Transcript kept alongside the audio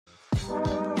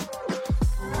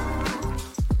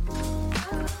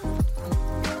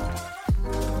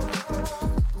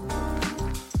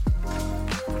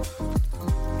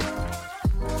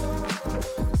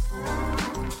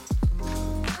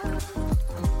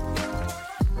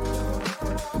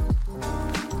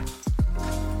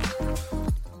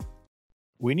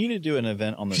We need to do an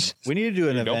event on the. We need to do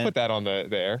an event. Don't put that on the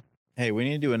air. Hey, we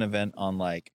need to do an event on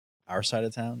like our side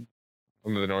of town,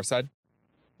 On the north side.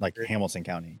 like Hamilton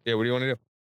County. Yeah. What do you want to do?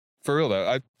 For real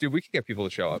though, dude, we could get people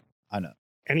to show up. I know.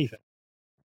 Anything.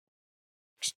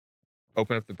 Just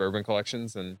open up the bourbon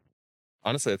collections, and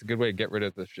honestly, it's a good way to get rid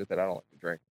of the shit that I don't like to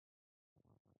drink.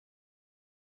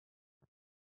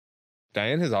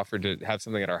 Diane has offered to have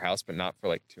something at our house, but not for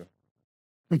like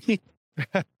 2.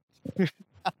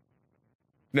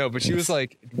 No, but she was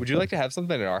like, "Would you like to have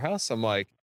something at our house?" I'm like,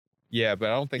 "Yeah, but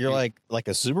I don't think You're like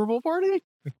a Super Bowl party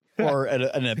or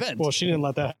an event." Well, she didn't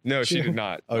let that. No, she did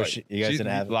not. Oh, Like, you guys didn't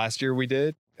have it? Last year we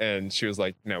did, and she was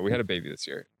like, "No, we had a baby this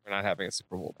year. We're not having a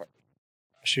Super Bowl party."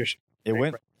 Sure.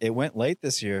 It went late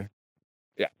this year.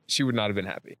 Yeah, she would not have been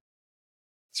happy.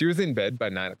 She was in bed by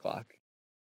 9:00.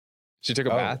 She took a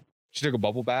bath. She took a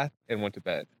bubble bath and went to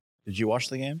bed. Did you watch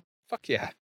the game? Fuck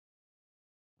yeah.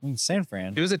 In San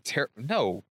Fran. It was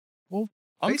no. Well,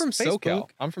 I'm from SoCal. Facebook.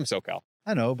 I'm from SoCal.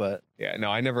 I know, but Yeah, no,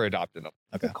 I never adopted them.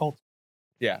 okay. Cult.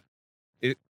 Yeah,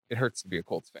 it hurts to be a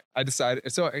Colts fan. I decided.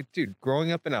 So, dude,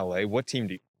 growing up in LA, what team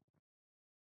do you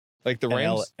like? The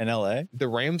Rams in LA. The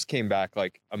Rams came back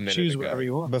like a minute Choose ago. whatever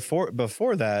you want.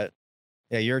 Before that,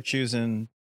 yeah, you're choosing.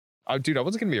 Oh, dude, I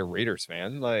wasn't gonna be a Raiders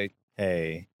fan. Like,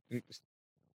 Hey,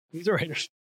 These are Raiders.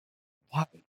 what?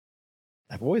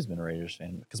 I've always been a Raiders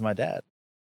fan because my dad.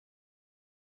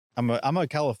 I'm a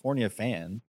California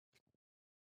fan.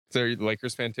 So, are you a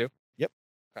Lakers fan too? Yep.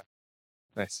 Okay.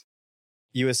 Nice.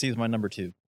 USC is my number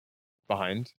 2.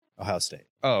 Behind. Ohio State.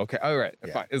 Oh, okay. All right.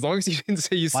 Yeah. Fine. As long as you didn't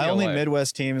say UCLA. My only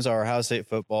Midwest teams are Ohio State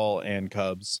football and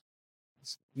Cubs.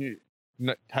 You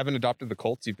haven't adopted the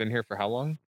Colts. You've been here for how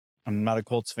long? I'm not a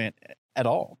Colts fan at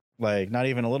all. Like, not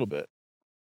even a little bit.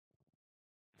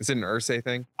 Is it an Ursay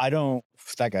thing? I don't.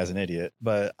 That guy's an idiot,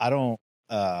 but I don't.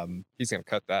 He's gonna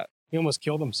cut that. He almost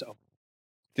killed himself.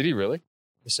 Did he really?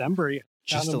 December. He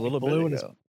Just found a him little blue bit in his-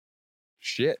 ago.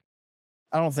 Shit.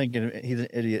 I don't think he's an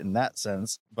idiot in that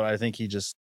sense, but I think he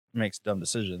just makes dumb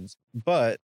decisions.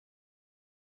 But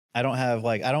I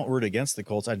don't root against the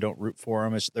Colts. I don't root for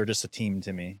them. They're just a team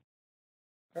to me.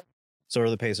 Okay. So are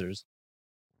the Pacers.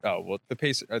 Oh, well, the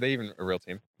Pacers, are they even a real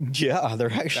team? Yeah,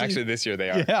 they're Actually, this year they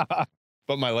are. Yeah.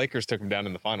 But my Lakers took them down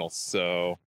in the finals,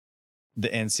 so.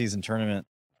 The end season tournament.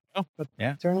 Oh,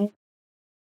 yeah. Tournament?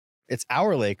 It's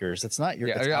our Lakers. It's not your.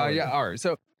 Yeah, it's yeah, our yeah. Lakers. All right.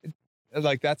 So,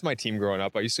 like, that's my team growing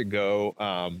up. I used to go,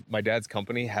 my dad's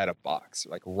company had a box,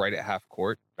 like, right at half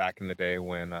court back in the day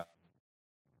when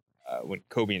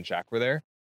Kobe and Shaq were there.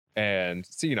 And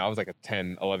so, I was like a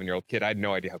 10, 11-year-old kid. I had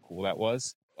no idea how cool that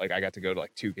was. Like, I got to go to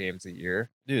like 2 games a year.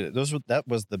 Dude, that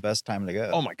was the best time to go.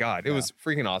 Oh my God. It Yeah. was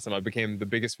freaking awesome. I became the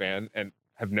biggest fan and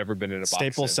have never been in a box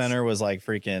Staples since. Center was like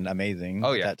freaking amazing.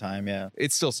 Oh, at yeah. that time. Yeah.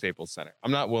 It's still Staples Center.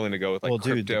 I'm not willing to go with like well,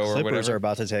 dude, the crypto or Clippers whatever. are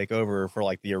about to take over for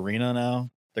like the arena now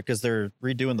because they're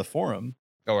redoing the Forum.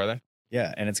 Oh, are they?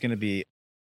 Yeah, and it's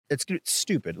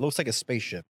stupid. It looks like a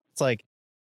spaceship. It's like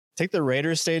take the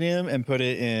Raiders stadium and put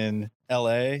it in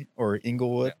L.A. or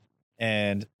Inglewood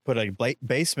and put a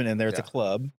basement in there. It's a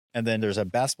club, and then there's a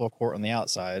basketball court on the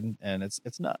outside, and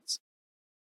it's nuts.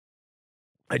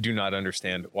 I do not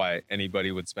understand why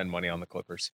anybody would spend money on the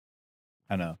Clippers.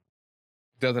 I know.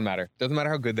 Doesn't matter. Doesn't matter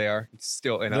how good they are. It's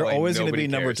still in They're LA, always going to nobody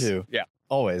be number cares. 2. Yeah.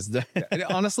 Always. Yeah. And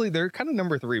honestly, they're kind of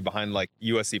number 3 behind like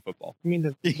USC football. I mean,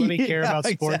 does anybody care Yeah, about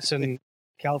sports exactly. in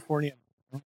California?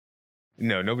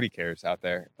 No, nobody cares out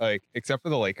there. Like, except for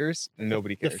the Lakers,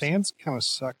 nobody The cares. fans kind of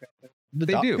suck out there.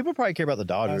 They do. People probably care about the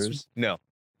Dodgers. No,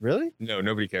 Really?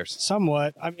 nobody cares.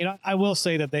 Somewhat. I mean, I will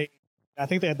say that I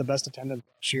think they had the best attendance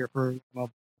last year for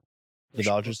The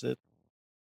Dodgers did.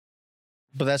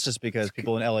 But that's just because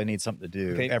people in LA need something to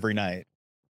do They- every night.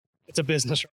 It's a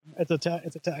business. It's a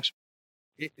tax.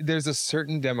 There's a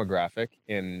certain demographic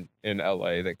in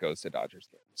LA that goes to Dodgers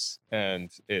games, and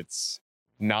it's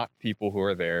not people who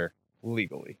are there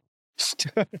legally.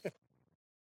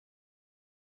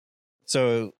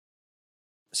 So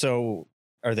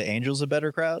are the Angels a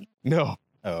better crowd? No,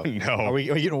 Oh, no. Are we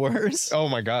getting worse? Oh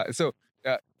my God. So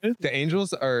the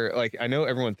Angels are like, I know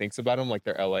everyone thinks about them like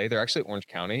they're LA. They're actually Orange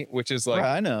County, which is like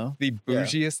Right, I know. the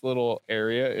bougiest little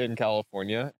area in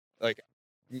California. Like,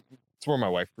 it's where my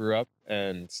wife grew up,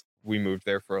 and we moved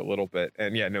there for a little bit.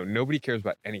 And yeah, no, nobody cares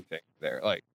about anything there.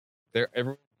 Like, they're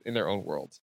everyone in their own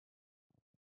world.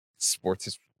 Sports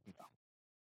is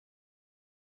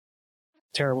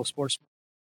terrible sports.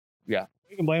 Yeah.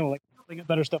 You can blame them. Like, they get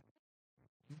better stuff,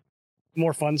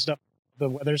 more fun stuff. The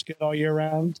weather's good all year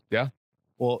round. Yeah.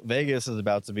 Well, Vegas is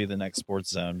about to be the next sports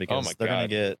zone because my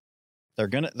they're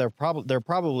God. they're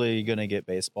probably gonna get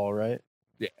baseball, right?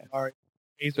 Yeah. All right.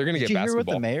 They're going to Did get you hear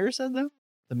basketball. what the mayor said though?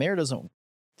 The mayor doesn't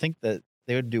think that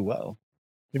they would do well.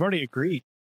 They've already agreed.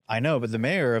 I know, but the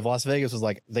mayor of Las Vegas was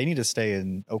like, they need to stay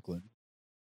in Oakland,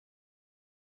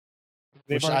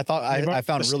 which I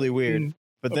found really weird.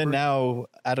 But then now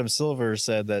Adam Silver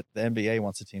said that the NBA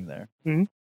wants a team there. Mm-hmm.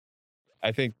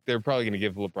 I think they're probably going to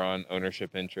give LeBron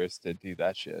ownership interest to do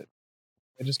that shit.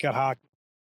 They just got hockey.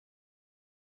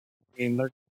 I mean,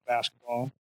 they're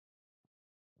basketball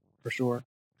for sure.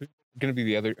 Going to be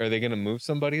the other? Are they going to move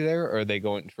somebody there, or are they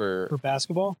going for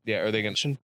basketball? Yeah, are they going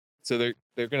to? So they're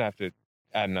going to have to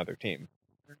add another team.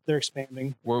 They're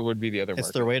expanding. Where would be the other? It's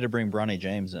market? their way to bring Bronny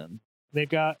James in. They've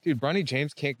got Bronny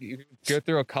James can't go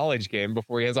through a college game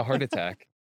before he has a heart attack.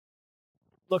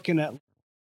 looking at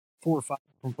 4 or 5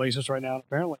 different places right now. And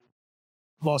apparently,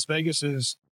 Las Vegas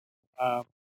is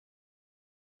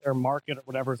their market or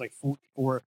whatever is like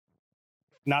 44.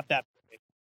 Not that big.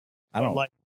 I don't like.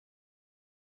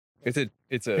 It's a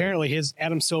Apparently, his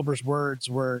Adam Silver's words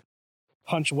were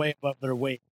punch way above their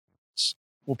weight.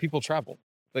 Well, people travel.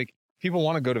 Like, people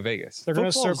want to go to Vegas. They're going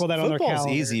to circle that on their calendar.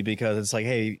 Football's easy because it's like,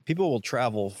 hey, people will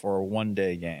travel for a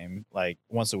one-day game, like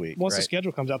once a week. Once the right?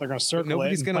 schedule comes out, they're going to circle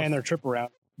nobody's it and gonna plan their trip around.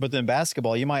 But then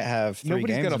basketball, you might have 3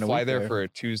 Nobody's games gonna in a fly week there for a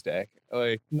Tuesday.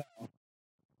 Like, No.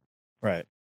 right.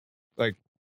 Like,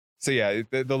 so yeah,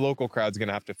 the local crowd's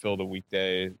gonna have to fill the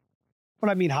weekday.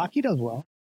 But I mean, hockey does well.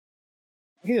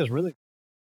 Hockey does really.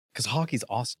 Because hockey's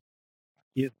awesome.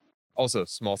 Also,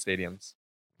 small stadiums.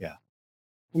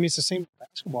 I mean, it's the same as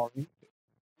basketball. Right?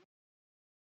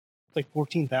 It's like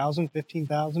 14,000,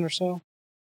 15,000 or so.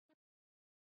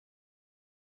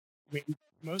 I mean,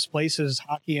 most places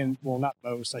hockey and, well, not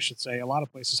most, I should say, a lot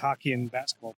of places hockey and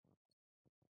basketball.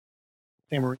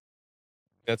 Same arena.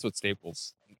 That's what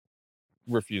Staples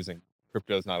refusing.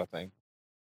 Crypto's not a thing.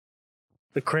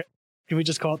 The crypt. Can we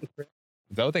just call it the crypt?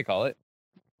 Is that what they call it?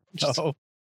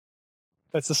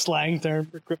 That's the slang term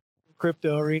for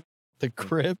crypto arena. The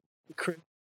crib. The crypt.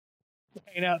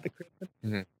 Hanging out at the crypt.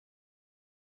 Mm-hmm.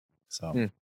 So, All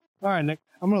right, Nick,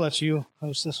 I'm going to let you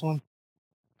host this one.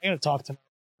 I got to talk to him.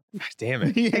 Damn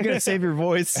it. you're gonna save your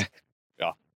voice.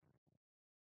 Yeah.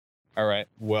 All right.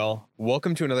 Well,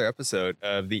 welcome to another episode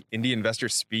of the Indie Investor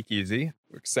Speakeasy.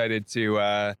 We're excited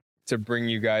to bring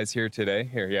you guys here today.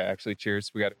 Here, yeah, actually, cheers.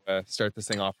 We got to start this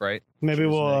thing off right. Maybe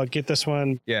Cheers, we'll Nick. get this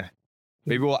one. Yeah.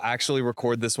 Maybe we'll actually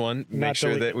record this one. Make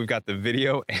sure that we've got the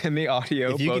video and the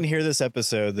audio. If you can hear this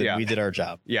episode, then Yeah. we did our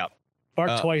job. Yeah.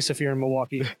 Bark twice if you're in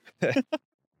Milwaukee.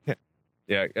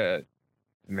 Yeah.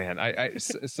 Man, I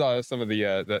saw some of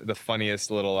the funniest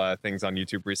little things on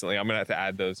YouTube recently. I'm gonna have to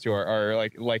add those to our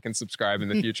like and subscribe in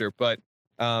the future. But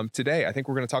today, I think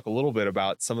we're gonna talk a little bit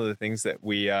about some of the things that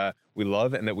we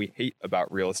love and that we hate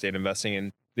about real estate investing,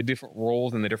 and the different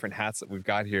roles and the different hats that we've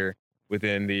got here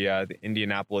within the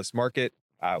Indianapolis market.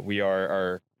 We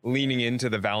are leaning into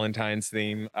the Valentine's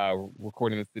theme,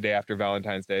 recording this the day after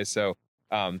Valentine's Day. So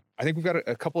I think we've got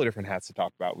a couple of different hats to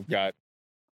talk about. We've got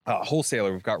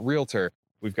wholesaler, we've got realtor,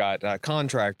 we've got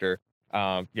contractor,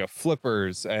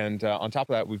 flippers, and on top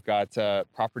of that, we've got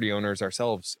property owners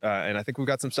ourselves. And I think we've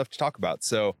got some stuff to talk about.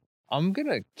 So I'm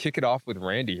gonna kick it off with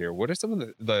Randy here. What are some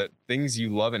of the things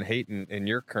you love and hate in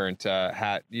your current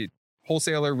hat?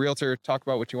 Wholesaler, realtor, talk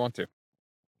about what you want to.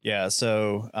 Yeah,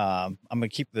 so I'm gonna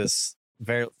keep this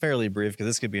fairly brief because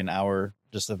this could be an hour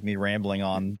just of me rambling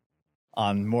on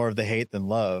more of the hate than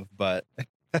love. But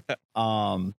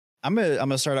I'm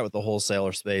gonna start out with the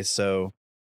wholesaler space. So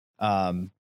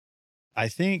I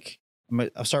think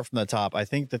I'll start from the top. I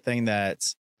think the thing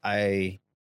that I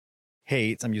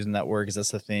hate, I'm using that word because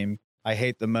that's the theme, I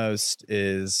hate the most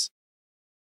is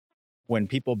when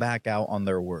people back out on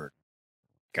their word.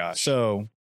 Gosh. So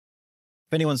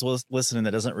if anyone's listening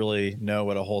that doesn't really know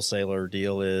what a wholesaler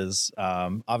deal is,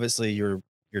 obviously you're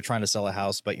trying to sell a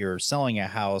house, but you're selling a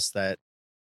house that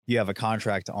you have a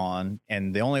contract on,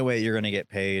 and the only way you're going to get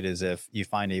paid is if you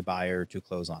find a buyer to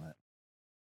close on it.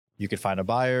 You could find a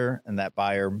buyer, and that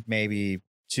buyer maybe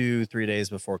 2-3 days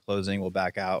before closing will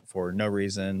back out for no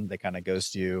reason. They kind of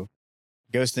ghost you.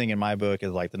 Ghosting in my book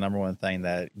is like the number one thing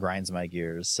that grinds my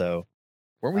gears. So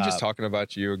weren't we just talking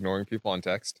about you ignoring people on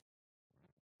text?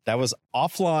 That was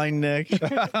offline, Nick.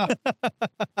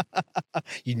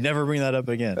 You never bring that up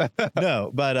again. No,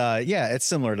 but yeah, it's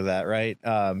similar to that, right?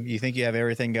 You think you have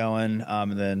everything going,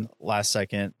 and then last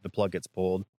second the plug gets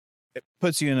pulled. It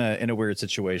puts you in a weird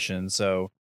situation.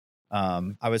 So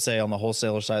I would say on the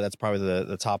wholesaler side, that's probably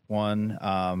the top one.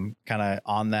 Kind of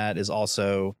on that is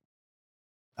also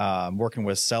working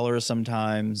with sellers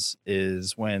sometimes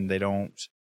is when they don't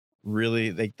really,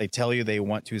 they tell you they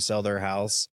want to sell their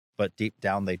house, but deep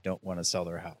down they don't want to sell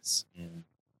their house.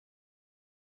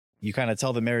 You kind of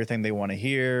tell them everything they want to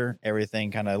hear. Everything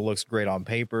kind of looks great on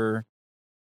paper.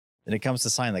 Then it comes to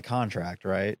sign the contract,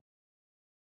 right?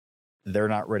 They're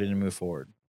not ready to move forward.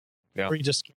 Yeah. Or you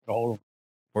just can't get a hold of them.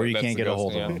 Or you That's can't the get a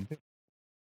hold ghosting, of yeah. them.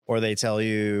 Or they tell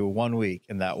you 1 week,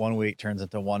 and that 1 week turns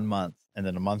into 1 month. And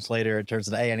then a month later, it turns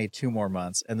into, hey, I need 2 more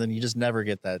months. And then you just never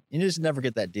get that. You just never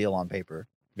get that deal on paper.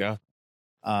 Yeah.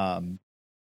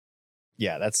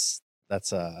 Yeah, that's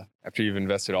After you've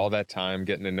invested all that time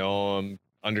getting to know them,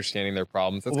 understanding their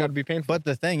problems, that's Well, got to be painful. But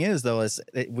the thing is, though, is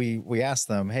we ask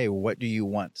them, hey, what do you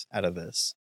want out of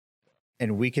this?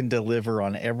 And we can deliver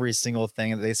on every single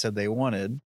thing that they said they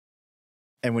wanted.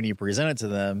 And when you present it to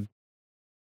them,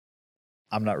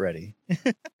 I'm not ready.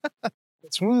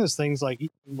 It's one of those things like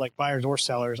buyers or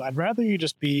sellers. I'd rather you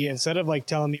just be, instead of like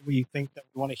telling me what you think that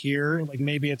we want to hear, like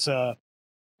maybe it's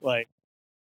like,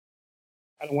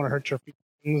 I don't want to hurt your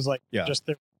feelings, like just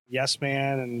the yes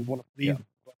man and want to leave.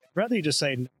 I'd rather you just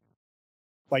say no.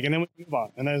 Like, and then we move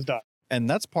on, and then it's done. And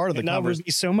that's part of the conversation. That would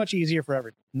be so much easier for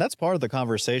everyone. That's part of the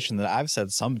conversation that I've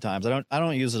said sometimes. I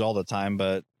don't use it all the time,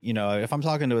 but you know, if I'm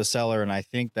talking to a seller and I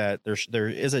think that there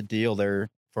is a deal there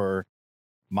for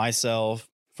myself,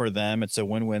 for them, it's a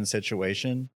win-win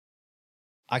situation.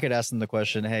 I could ask them the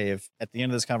question, hey, if at the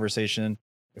end of this conversation,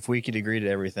 if we could agree to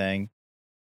everything,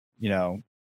 you know,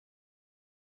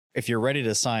 if you're ready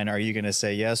to sign, are you going to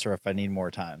say yes, or if I need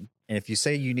more time? And if you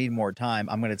say you need more time,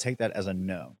 I'm going to take that as a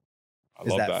no.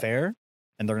 Is that fair?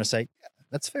 And they're going to say, yeah,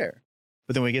 that's fair.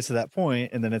 But then we get to that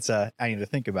point, and then it's I need to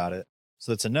think about it.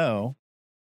 So it's a no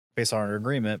based on our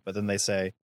agreement. But then they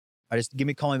say,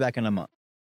 call me back in a month.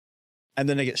 And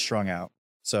then they get strung out.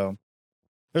 So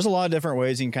there's a lot of different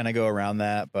ways you can kind of go around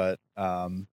that. But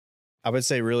I would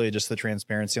say really just the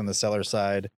transparency on the seller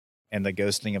side and the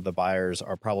ghosting of the buyers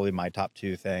are probably my top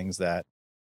 2 things that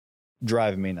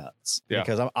drive me nuts. Yeah.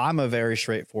 Because I'm a very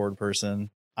straightforward person.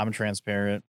 I'm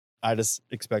transparent. I just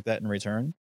expect that in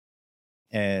return.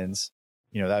 And,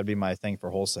 you know, that would be my thing for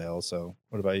wholesale. So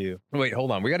what about you? Wait, hold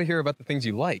on. We got to hear about the things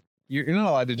you like. You're not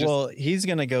allowed to just... Well, he's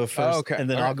going to go first, okay. and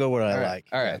then I'll go what I like.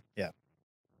 All right. Yeah.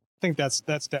 I think that's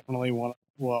definitely one.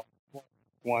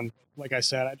 Like I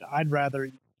said, I'd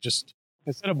rather just,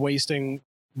 instead of wasting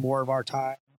more of our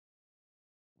time,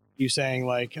 you saying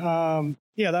like,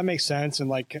 yeah, that makes sense. And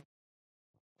like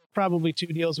probably 2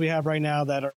 deals we have right now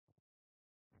that are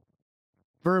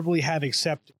verbally have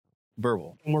accepted.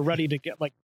 Verbal. And we're ready to get,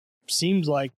 like, seems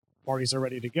like parties are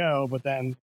ready to go, but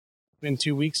then in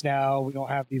 2 weeks now, we don't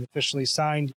have these officially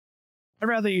signed. I'd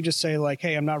rather you just say like,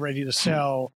 hey, I'm not ready to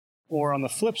sell. Or on the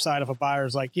flip side, if a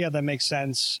buyer's like, yeah, that makes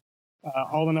sense.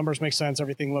 All the numbers make sense.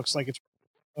 Everything looks like it's,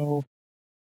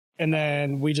 and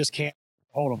then we just can't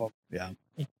get hold of them.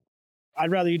 Yeah.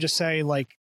 I'd rather you just say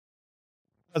like,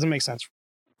 doesn't make sense.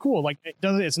 Cool. Like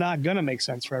it's not going to make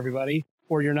sense for everybody,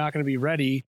 or you're not going to be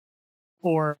ready,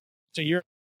 or to your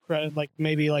credit, like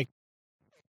maybe like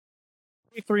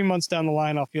 3 months down the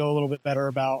line, I'll feel a little bit better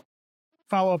about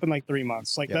follow up in like 3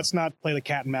 months. Like let's not play the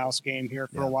cat and mouse game here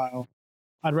for a while.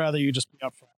 I'd rather you just be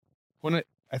upfront.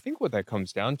 I think what that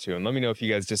comes down to, and let me know if you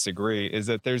guys disagree, is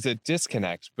that there's a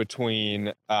disconnect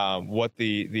between what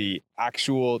the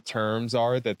actual terms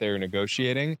are that they're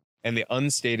negotiating and the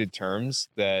unstated terms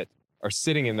that are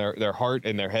sitting in their heart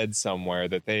and their head somewhere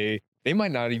that they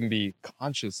might not even be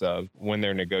conscious of when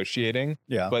they're negotiating.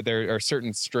 Yeah. But there are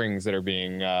certain strings that are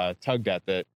being tugged at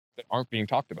that aren't being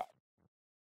talked about.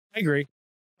 I agree.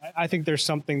 I think there's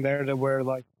something there to where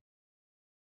like,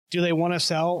 do they want to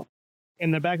sell? In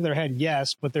the back of their head,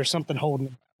 yes, but there's something holding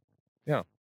them back. Yeah.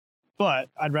 But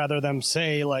I'd rather them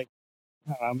say like,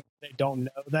 they don't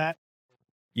know that.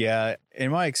 Yeah.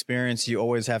 In my experience, you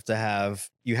always have to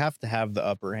have the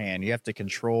upper hand. You have to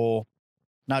control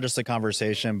not just the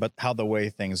conversation, but how the way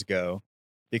things go.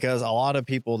 Because a lot of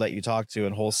people that you talk to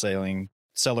in wholesaling,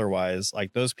 seller wise,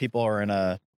 like those people are in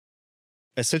a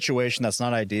situation that's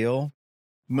not ideal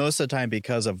most of the time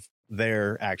because of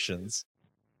their actions.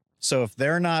 So if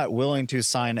they're not willing to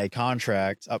sign a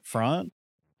contract up front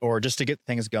or just to get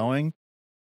things going,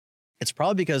 it's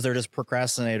probably because they're just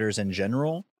procrastinators in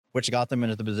general, which got them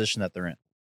into the position that they're in.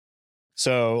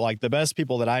 So like the best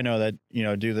people that I know that, you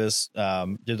know, do this,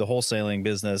 do the wholesaling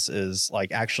business is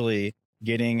like actually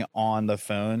getting on the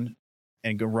phone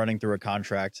and running through a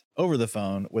contract over the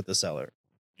phone with the seller.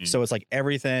 So it's like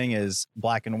everything is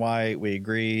black and white. We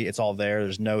agree. It's all there.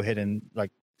 There's no hidden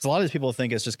like So a lot of these people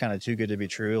think it's just kind of too good to be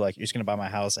true. Like, you're just going to buy my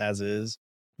house as is,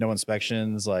 no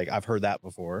inspections. Like, I've heard that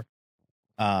before.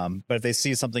 But if they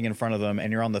see something in front of them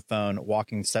and you're on the phone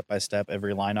walking step by step,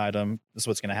 every line item, this is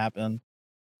what's going to happen,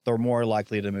 they're more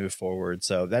likely to move forward.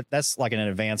 So that's like an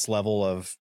advanced level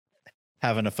of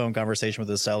having a phone conversation with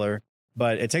the seller,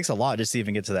 but it takes a lot just to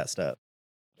even get to that step.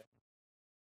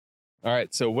 All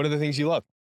right. So what are the things you love?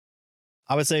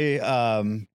 I would say,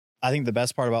 I think the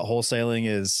best part about wholesaling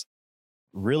is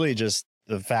really just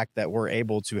the fact that we're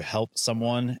able to help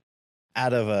someone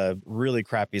out of a really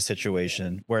crappy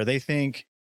situation where they think,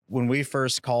 when we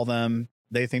first call them,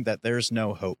 they think that there's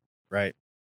no hope, right?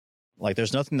 Like,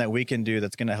 there's nothing that we can do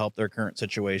that's going to help their current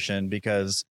situation,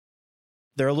 because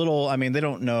they're a little, I mean, they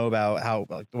don't know about how,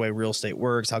 like, the way real estate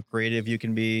works, how creative you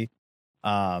can be,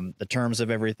 the terms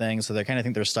of everything. So they kind of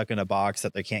think they're stuck in a box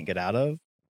that they can't get out of.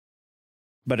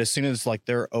 But as soon as, like,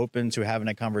 they're open to having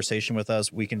a conversation with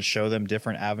us, we can show them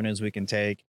different avenues we can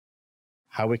take,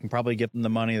 how we can probably get them the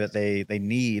money that they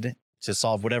need to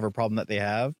solve whatever problem that they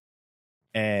have.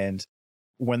 And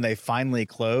when they finally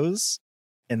close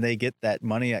and they get that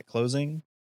money at closing,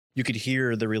 you could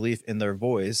hear the relief in their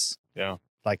voice. Yeah.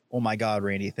 Like, oh my God,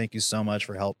 Randy, thank you so much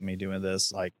for helping me doing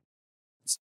this. Like,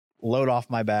 load off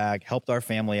my back, helped our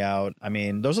family out. I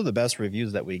mean, those are the best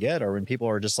reviews that we get, or when people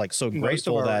are just like so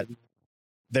grateful that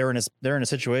they're in a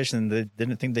situation they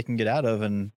didn't think they can get out of,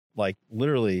 and like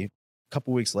literally a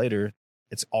couple weeks later,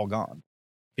 it's all gone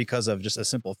because of just a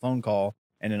simple phone call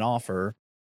and an offer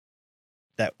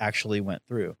that actually went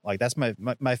through. Like, that's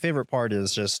my favorite part,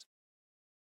 is just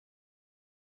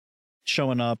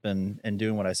showing up and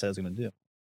doing what I said I was going to do.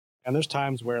 And there's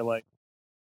times where, like,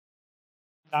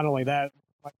 not only that,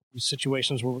 like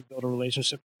situations where we build a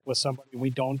relationship with somebody and we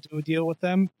don't do a deal with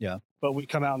them. Yeah. But we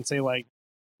come out and say, like,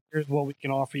 here's what we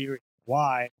can offer you,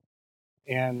 why.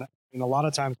 And a lot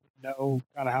of times we know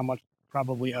kind of how much we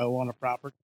probably owe on a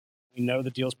property. We know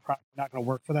the deal's probably not going to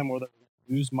work for them, or they're going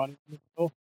to lose money on the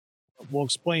deal. But we'll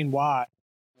explain why.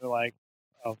 They're like,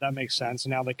 oh, that makes sense.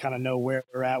 And now they kind of know where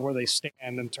they're at, where they stand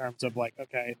in terms of, like,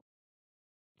 okay,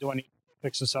 do I need to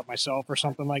fix this up myself or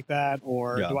something like that?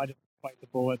 Or do I just bite the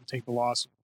bullet and take the loss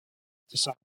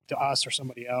to us or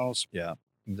somebody else? Yeah,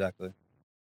 exactly.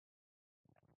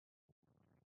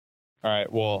 All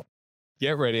right. Well,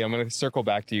 get ready. I'm going to circle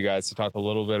back to you guys to talk a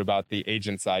little bit about the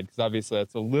agent side, because obviously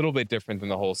that's a little bit different than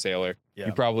the wholesaler. Yeah.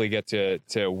 You probably get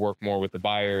to work more with the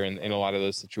buyer in a lot of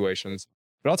those situations.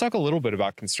 But I'll talk a little bit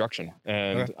about construction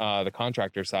and the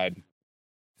contractor side.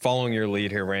 Following your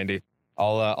lead here, Randy,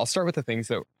 I'll start with the things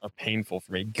that are painful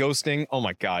for me. Ghosting. Oh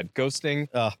my God, ghosting.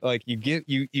 Like,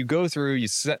 you go through, you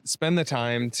spend the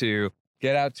time to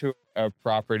get out to a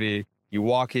property, you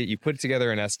walk it, you put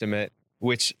together an estimate,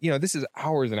 which, this is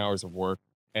hours and hours of work.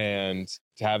 And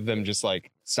to have them just like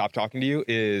stop talking to you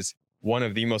is one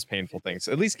of the most painful things.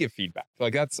 At least give feedback.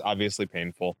 Like, that's obviously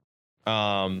painful.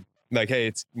 Like, hey,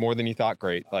 it's more than you thought.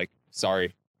 Great. Like,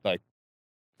 sorry. Like,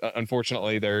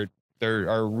 unfortunately, there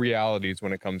are realities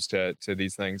when it comes to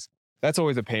these things. That's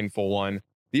always a painful one.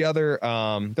 The other,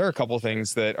 there are a couple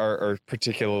things that are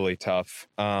particularly tough.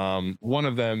 One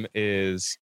of them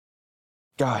is,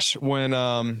 gosh,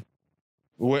 when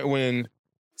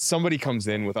somebody comes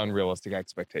in with unrealistic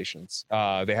expectations,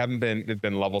 they've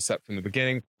been level set from the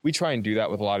beginning. We try and do that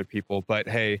with a lot of people, but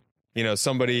hey,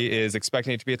 somebody is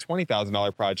expecting it to be a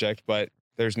 $20,000 project, but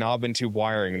there's knob and tube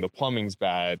wiring, the plumbing's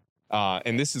bad.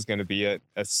 And this is going to be a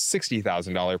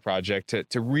 $60,000 project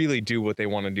to really do what they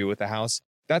want to do with the house.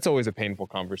 That's always a painful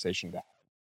conversation to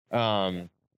have.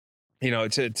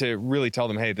 To really tell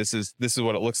them, hey, this is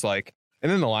what it looks like.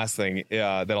 And then the last thing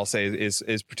that I'll say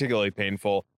is particularly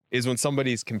painful is when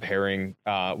somebody's comparing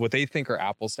what they think are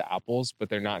apples to apples, but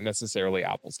they're not necessarily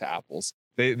apples to apples.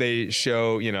 They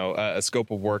show, a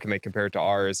scope of work and they compare it to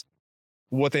ours.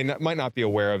 What they might not be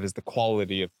aware of is the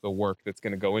quality of the work that's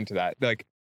going to go into that. Like,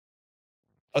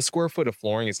 a square foot of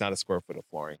flooring is not a square foot of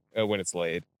flooring when it's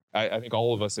laid. I think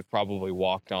all of us have probably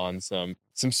walked on some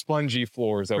spongy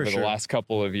floors over the last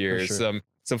couple of years, some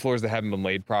floors that haven't been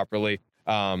laid properly.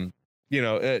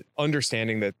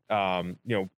 Understanding that,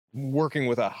 working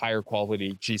with a higher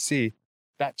quality GC,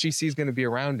 that GC is going to be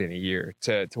around in a year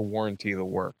to warranty the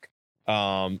work.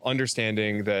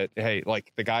 Understanding that, hey,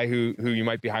 like, the guy who you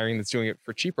might be hiring that's doing it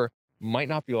for cheaper might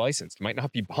not be licensed, might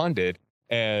not be bonded,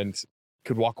 and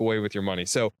could walk away with your money.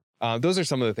 So those are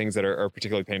some of the things that are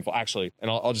particularly painful. Actually, and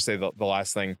I'll just say the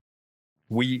last thing,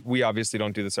 we obviously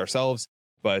don't do this ourselves,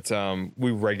 but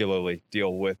we regularly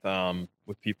deal with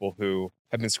people who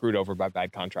have been screwed over by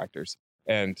bad contractors.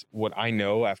 And what I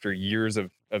know after years of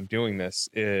doing this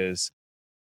is,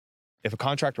 if a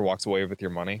contractor walks away with your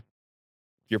money,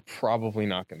 you're probably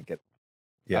not going to get.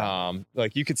 Yeah.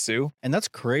 Like you could sue. And that's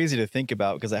crazy to think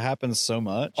about because it happens so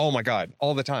much. Oh my God,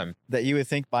 all the time. That you would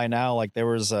think by now, like there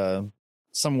was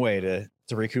some way to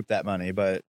recoup that money,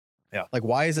 but yeah, like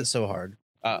why is it so hard?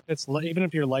 It's even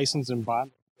if you're licensed and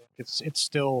bond, it's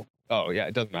still. Oh yeah,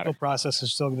 it doesn't matter. The process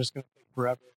is still just going to take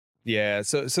forever. Yeah.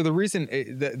 So the reason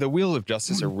the wheels of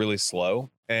justice are really slow,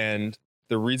 and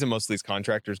the reason most of these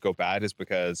contractors go bad is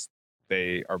because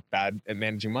they are bad at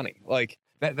managing money. Like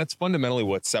that's fundamentally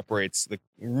what separates the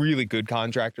really good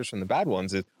contractors from the bad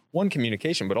ones is one,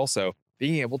 communication, but also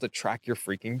being able to track your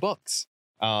freaking books.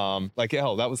 Like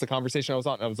hell, that was the conversation I was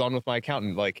on. I was on with my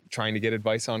accountant, like trying to get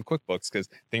advice on QuickBooks because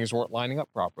things weren't lining up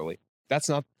properly.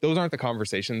 Those aren't the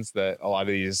conversations that a lot of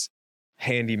these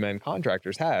handyman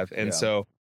contractors have. And so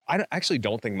I actually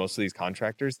don't think most of these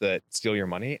contractors that steal your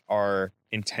money are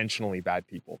intentionally bad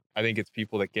people. I think it's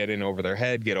people that get in over their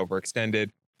head, get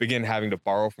overextended, begin having to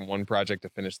borrow from one project to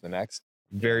finish the next.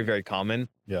 Very, very common.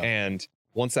 Yeah. And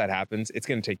once that happens, it's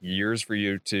going to take years for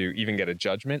you to even get a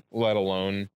judgment, let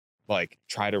alone like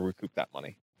try to recoup that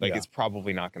money. Like it's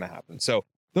probably not going to happen. So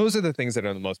those are the things that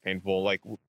are the most painful. Like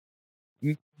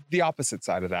the opposite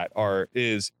side of that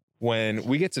is when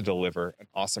we get to deliver an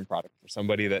awesome product for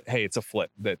somebody that, hey, it's a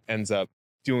flip that ends up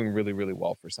doing really, really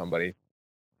well for somebody.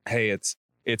 Hey, it's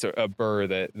a burr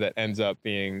that ends up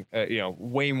being,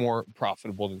 way more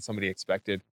profitable than somebody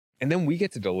expected. And then we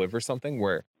get to deliver something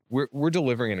where we're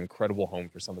delivering an incredible home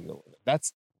for somebody to live in.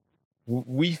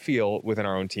 We feel within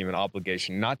our own team an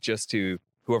obligation, not just to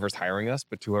whoever's hiring us,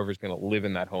 but to whoever's going to live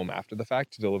in that home after the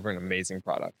fact to deliver an amazing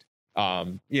product.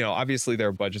 Obviously there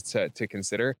are budgets to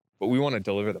consider, but we want to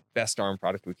deliver the best darn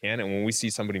product we can. And when we see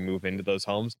somebody move into those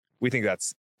homes, we think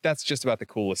that's just about the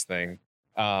coolest thing.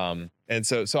 And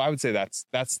so I would say that's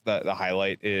the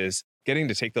highlight is getting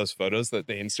to take those photos, the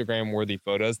Instagram worthy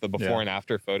photos, the before and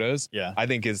after photos. Yeah, I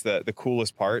think is the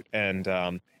coolest part and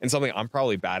something I'm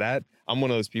probably bad at. I'm one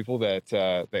of those people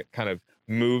that kind of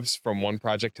moves from one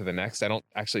project to the next. I don't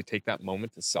actually take that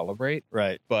moment to celebrate.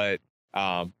 Right. But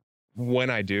when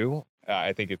I do,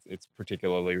 I think it's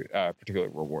particularly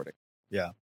rewarding. Yeah,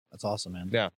 that's awesome, man.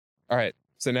 Yeah. All right.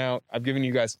 So now I've given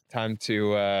you guys time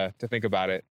to think about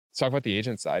it. Let's talk about the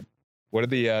agent side. What are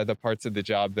the parts of the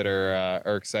job that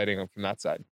are exciting from that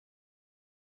side?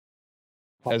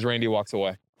 As Randy walks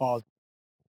away. Pause.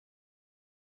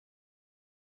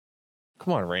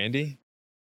 Come on, Randy.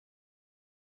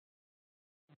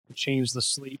 Change the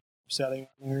sleep setting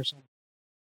on there or something.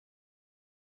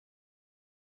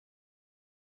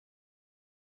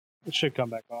 It should come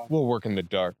back on. We'll work in the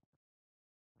dark.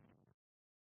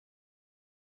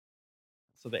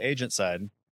 So the agent side.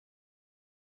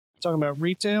 Talking about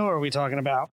retail, or are we talking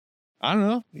about? I don't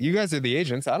know. You guys are the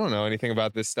agents. I don't know anything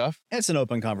about this stuff. It's an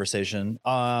open conversation.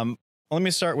 Let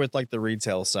me start with like the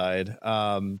retail side.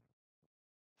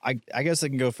 I guess I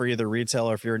can go for either retail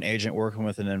or if you're an agent working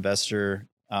with an investor.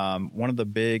 One of the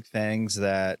big things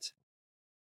that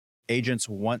agents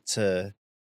want to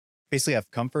basically have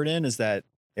comfort in is that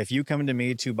if you come to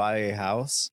me to buy a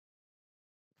house,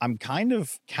 I'm kind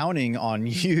of counting on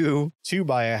you to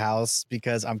buy a house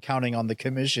because I'm counting on the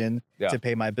commission to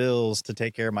pay my bills, to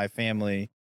take care of my family.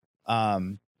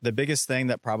 The biggest thing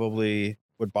that probably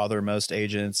would bother most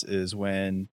agents is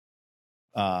when,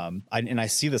 I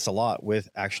see this a lot with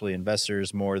actually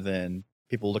investors more than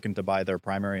people looking to buy their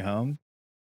primary home,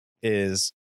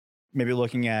 is maybe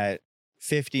looking at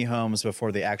 50 homes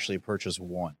before they actually purchase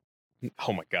one.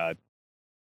 Oh my God.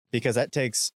 Because that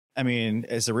takes, I mean,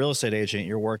 as a real estate agent,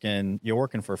 you're working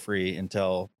for free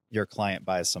until your client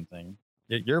buys something.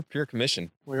 You're pure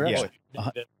commission. We're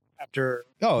after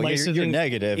you're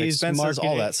negative expenses,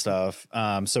 all that stuff.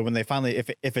 So when they finally,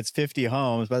 if it's 50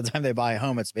 homes, by the time they buy a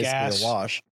home, it's basically a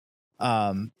wash.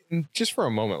 Just for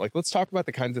a moment, like let's talk about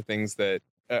the kinds of things that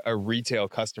a retail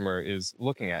customer is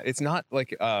looking at. It's not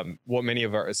like what many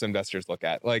of us investors look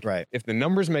at. Like if the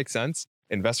numbers make sense,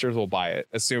 investors will buy it,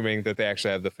 assuming that they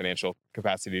actually have the financial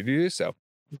capacity to do so.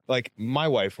 Like my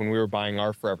wife, when we were buying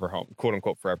our forever home, quote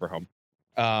unquote forever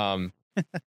home,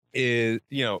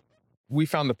 we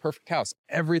found the perfect house.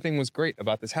 Everything was great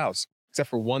about this house, except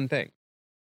for one thing.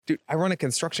 Dude, I run a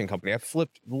construction company. I've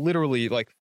flipped literally like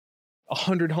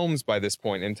 100 homes by this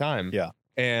point in time. Yeah.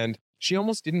 And she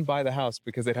almost didn't buy the house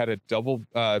because it had a double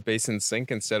basin sink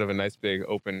instead of a nice big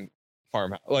open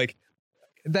farmhouse. Like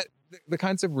that, the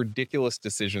kinds of ridiculous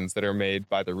decisions that are made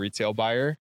by the retail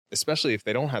buyer, especially if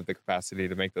they don't have the capacity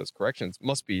to make those corrections,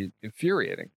 must be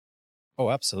infuriating. Oh,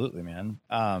 absolutely, man.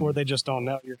 Or they just don't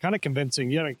know. You're kind of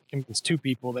convincing. You got to convince two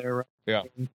people there. Right? Yeah.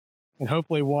 And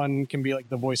hopefully one can be like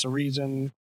the voice of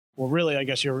reason. Well, really, I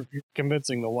guess you're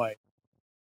convincing the wife.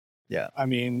 Yeah. I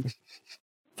mean,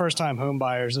 first time home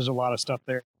buyers, there's a lot of stuff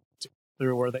there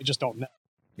through where they just don't know.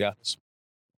 Yeah.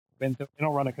 They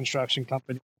don't run a construction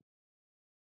company.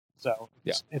 So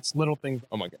it's little things.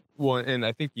 Oh my God. Well, and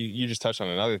I think you just touched on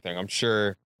another thing. I'm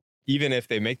sure even if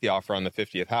they make the offer on the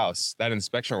 50th house, that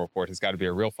inspection report has got to be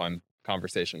a real fun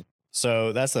conversation.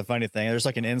 So that's the funny thing. There's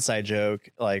like an inside joke,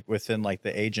 like within like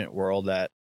the agent world,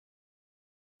 that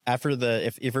after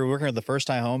if you're working with the first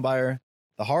time home buyer,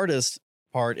 the hardest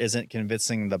part isn't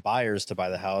convincing the buyers to buy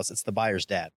the house. It's the buyer's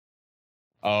dad.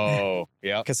 Oh,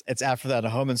 yeah. Because it's after that a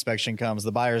home inspection comes,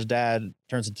 the buyer's dad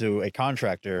turns into a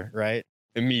contractor, right?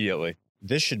 Immediately.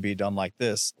 This should be done like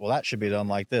this. Well, that should be done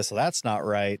like this. Well, that's not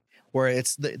right. Where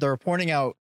they're pointing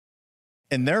out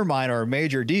in their mind are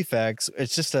major defects.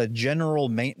 It's just a general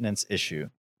maintenance issue,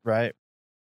 right?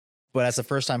 But as a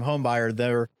first time home buyer,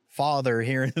 their father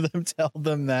hearing them tell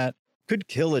them that could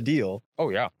kill a deal. Oh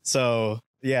yeah. So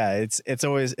yeah, it's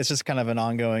just kind of an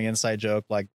ongoing inside joke.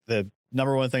 Like the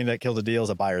number one thing that killed a deal is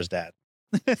a buyer's dad.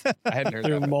 I hadn't heard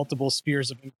There are that. multiple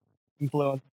spheres of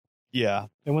influence. Yeah.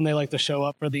 And when they like to show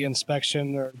up for the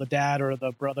inspection, or the dad or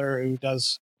the brother who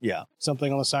does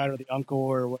something on the side, or the uncle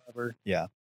or whatever. Yeah.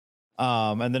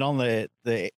 And then on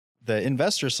the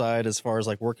investor side, as far as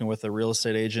like working with a real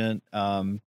estate agent,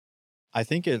 I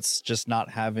think it's just not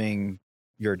having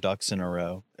your ducks in a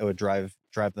row. It would drive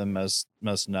them most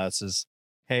nuts. Is,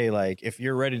 hey, like if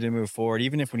you're ready to move forward,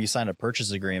 even if when you sign a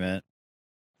purchase agreement,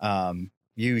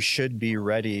 you should be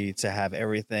ready to have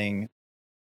everything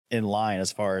in line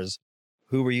as far as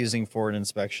who we're using for an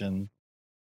inspection.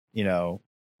 You know,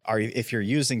 if you're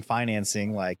using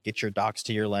financing, like get your docs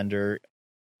to your lender,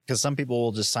 because some people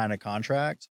will just sign a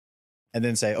contract and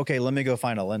then say, okay, let me go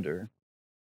find a lender.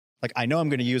 Like, I know I'm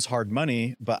going to use hard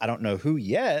money, but I don't know who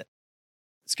yet.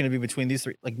 It's going to be between these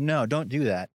three. Like, no, don't do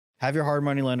that. Have your hard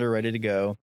money lender ready to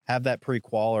go. Have that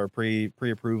pre-qual or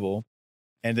pre-approval.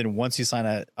 And then once you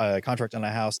sign a contract on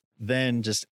a house, then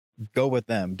just go with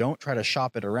them. Don't try to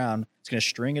shop it around. It's going to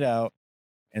string it out,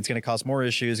 and it's going to cause more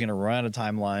issues. It's going to run out of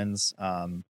timelines.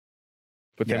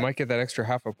 But they might get that extra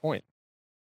half a point.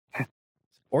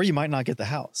 Or you might not get the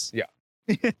house. Yeah.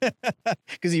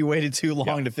 Because you waited too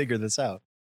long to figure this out.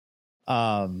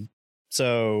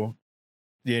 So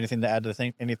do you have anything to add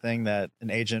to anything that an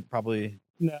agent probably...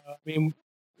 No, I mean,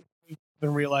 we've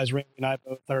been realized Randy and I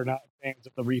both are not fans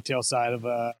of the retail side of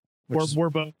we're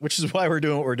both, which is why we're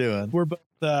doing what we're doing. We're both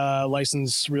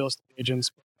licensed real estate agents.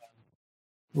 But,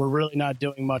 we're really not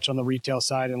doing much on the retail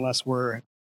side unless we're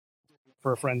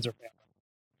for friends or family.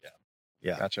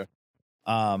 Yeah. Gotcha.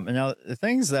 And now the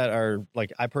things that are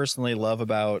like, I personally love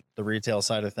about the retail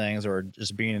side of things, or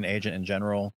just being an agent in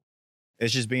general,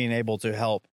 is just being able to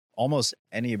help almost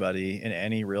anybody in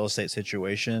any real estate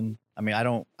situation. I mean, I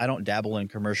don't dabble in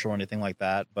commercial or anything like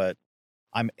that, but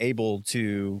I'm able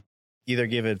to either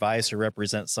give advice or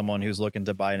represent someone who's looking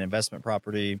to buy an investment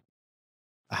property,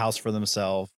 a house for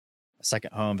themselves, a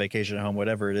second home, vacation home,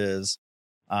 whatever it is.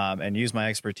 And use my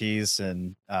expertise,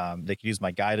 and they can use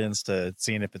my guidance to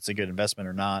seeing if it's a good investment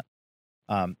or not.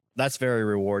 That's very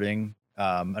rewarding.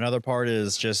 Another part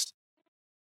is just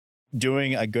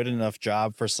doing a good enough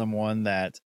job for someone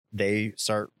that they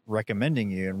start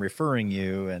recommending you and referring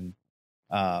you. And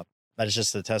that is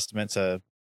just a testament to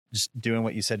just doing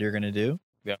what you said you're going to do.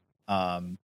 Yeah.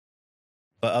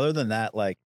 But other than that,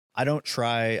 like, I don't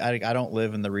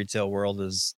live in the retail world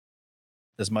as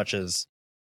much as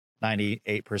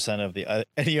 98% of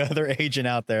any other agent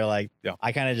out there. Like,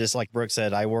 I kind of just, like Brooke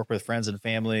said, I work with friends and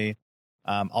family.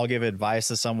 I'll give advice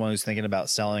to someone who's thinking about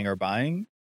selling or buying.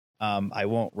 I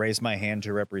won't raise my hand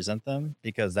to represent them,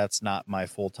 because that's not my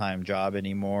full-time job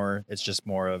anymore. It's just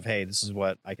more of, hey, this is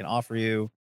what I can offer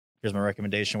you. Here's my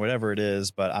recommendation, whatever it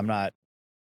is. But I'm not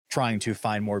trying to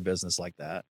find more business like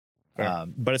that.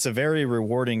 But it's a very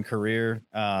rewarding career.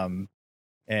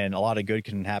 And a lot of good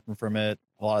can happen from it.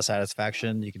 A lot of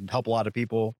satisfaction. You can help a lot of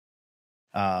people.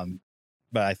 But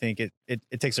I think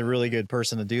it takes a really good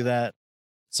person to do that.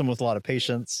 Someone with a lot of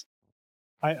patience.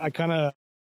 I kind of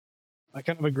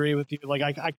agree with you. Like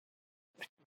I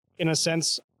in a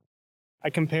sense, I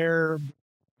compare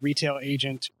retail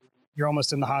agent. You're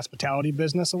almost in the hospitality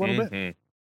business a little bit.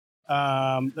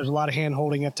 There's a lot of hand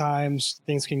holding at times.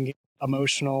 Things can get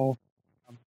emotional.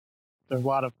 There's a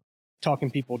lot of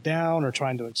talking people down or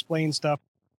trying to explain stuff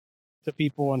to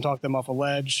people and talk them off a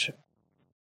ledge.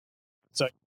 So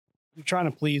you're trying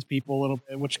to please people a little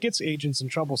bit, which gets agents in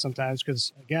trouble sometimes,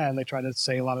 because again, they try to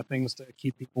say a lot of things to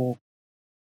keep people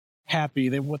happy,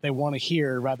 what they want to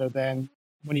hear, rather than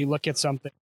when you look at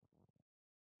something,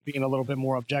 being a little bit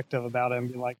more objective about it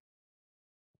and be like,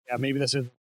 yeah, maybe this is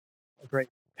a great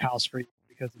house for you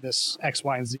because of this X,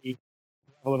 Y, and Z.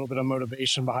 A little bit of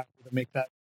motivation behind it to make that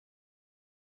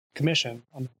commission.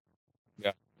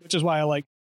 Yeah. Which is why I like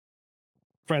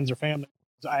friends or family.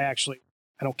 I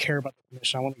don't care about the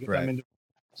commission. I want to get them into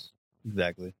the house.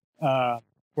 Exactly.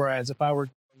 Whereas if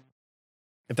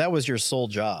that was your sole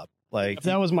job, like if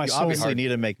that was my you sole obviously need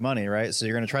to make money, right? So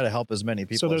you're going to try to help as many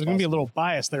people. So there's going to be a little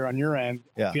bias there on your end.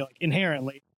 Yeah. I feel like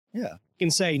inherently. Yeah. You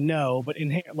can say no, but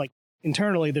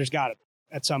internally there's got to be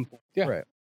at some point. Yeah. Right.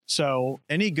 So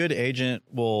any good agent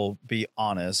will be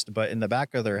honest, but in the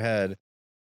back of their head,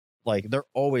 like they're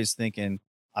always thinking,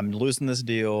 I'm losing this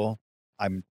deal.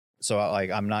 I'm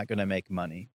not going to make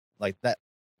money like that.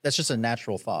 That's just a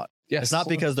natural thought. Yes. It's not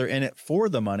because they're in it for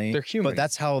the money. They're human. But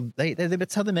that's how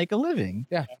that's how they make a living.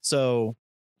 Yeah. So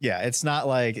yeah, it's not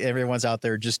like everyone's out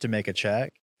there just to make a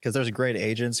check, because there's great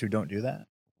agents who don't do that.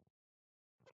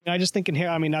 I just think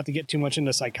not to get too much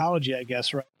into psychology, I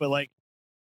guess, right? But like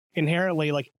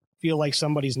inherently, like feel like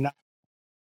somebody's not,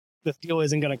 the deal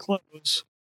isn't going to close,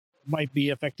 might be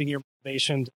affecting your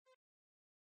motivation to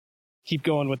keep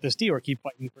going with this deal or keep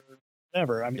fighting for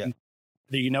whatever. I mean,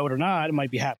 whether you know it or not, it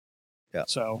might be happening. Yeah.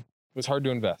 So it's hard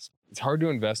to invest. It's hard to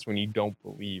invest when you don't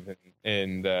believe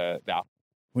in the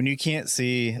when you can't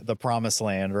see the promised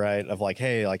land, right? Of like,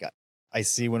 hey, like I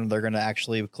see when they're going to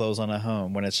actually close on a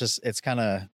home, when it's kind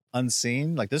of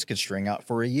unseen. Like this could string out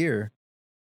for a year.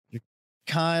 You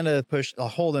kind of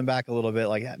holding back a little bit.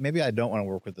 Like maybe I don't want to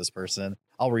work with this person.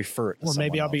 I'll refer it to or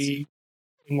maybe I'll else. be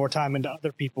putting more time into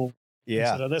other people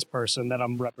instead of this person that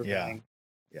I'm representing.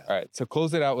 Yeah. All right. So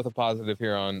close it out with a positive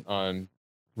here on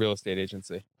real estate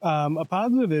agency. A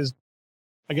positive is,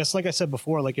 I guess, like I said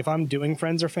before, like if I'm doing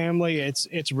friends or family,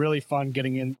 it's really fun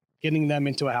getting them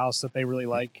into a house that they really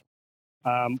like,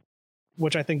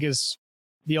 which I think is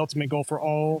the ultimate goal for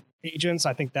all agents.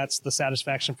 I think that's the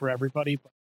satisfaction for everybody.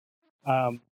 But,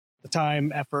 the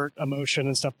time, effort, emotion,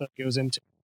 and stuff that goes into,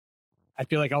 I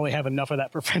feel like I only have enough of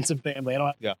that for friends and family. I don't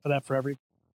have enough of that for everybody.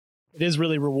 It is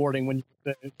really rewarding when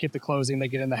you get the closing, they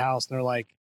get in the house and they're like,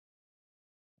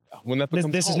 when that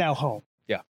becomes this is now home.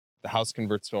 Yeah. The house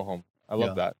converts to a home. I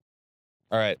love that.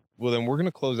 All right. Well, then we're going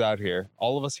to close out here.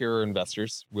 All of us here are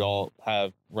investors. We all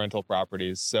have rental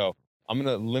properties. So I'm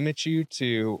going to limit you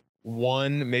to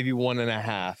one, maybe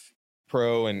 1.5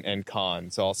 pro and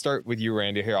con. So I'll start with you,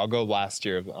 Randy, here. I'll go last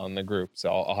year on the group. So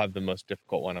I'll have the most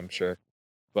difficult one, I'm sure.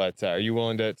 But are you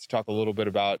willing to talk a little bit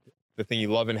about the thing you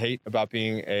love and hate about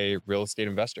being a real estate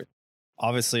investor?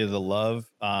 Obviously the love.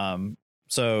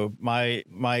 So my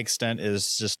extent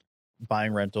is just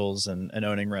buying rentals and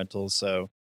owning rentals. So,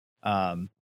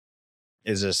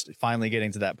 is just finally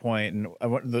getting to that point. And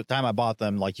the time I bought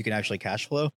them, like you can actually cash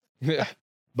flow. Yeah.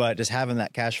 But just having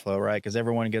that cash flow, right? Because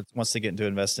everyone wants to get into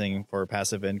investing for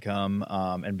passive income,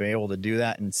 and be able to do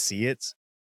that and see it.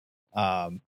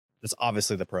 It's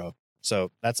obviously the pro.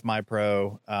 So that's my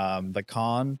pro. The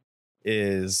con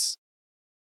is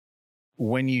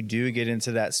when you do get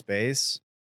into that space,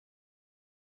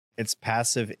 it's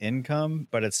passive income,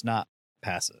 but it's not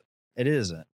passive. It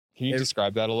isn't. Can you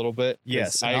describe that a little bit?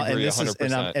 Yes, I agree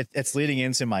 100%. It's leading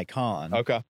into my con.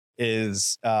 Okay.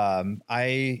 Is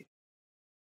I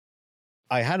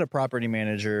had a property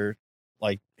manager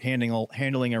like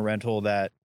handling a rental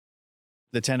that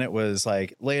the tenant was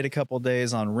like late a couple of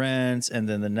days on rent, and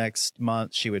then the next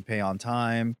month she would pay on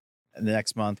time, and the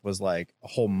next month was like a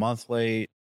whole month late.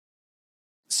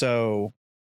 So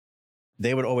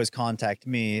they would always contact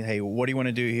me. Hey, what do you want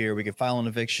to do here? We could file an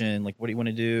eviction. Like, what do you want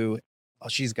to do? Oh,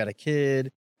 she's got a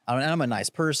kid. I'm a nice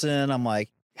person. I'm like,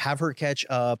 have her catch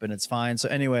up and it's fine. So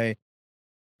anyway,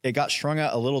 it got strung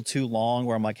out a little too long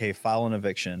where I'm like, hey, file an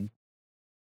eviction.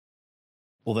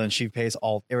 Well, then she pays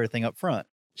everything up front.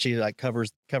 She like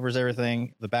covers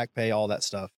everything, the back pay, all that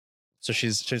stuff. So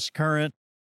she's current.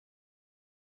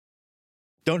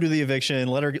 Don't do the eviction.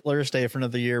 Let her stay for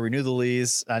another year. Renew the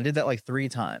lease. I did that like 3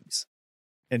 times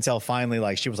until finally,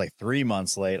 like she was like 3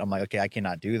 months late. I'm like, okay, I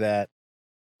cannot do that.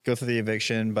 Go through the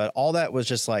eviction, but all that was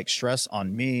just like stress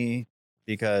on me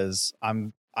because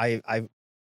and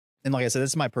like I said,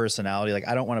 this is my personality. Like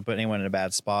I don't want to put anyone in a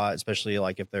bad spot, especially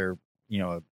like if they're,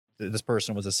 this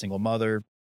person was a single mother,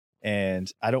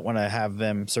 and I don't want to have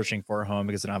them searching for a home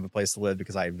because they don't have a place to live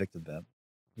because I evicted them.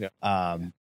 Yeah.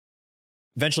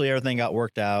 Eventually everything got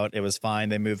worked out. It was fine.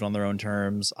 They moved on their own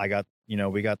terms. We got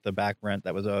the back rent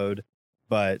that was owed,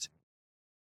 but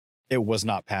it was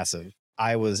not passive.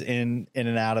 I was in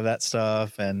and out of that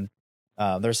stuff, and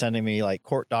they're sending me like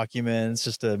court documents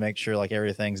just to make sure like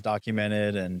everything's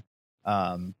documented. And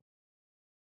I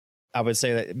would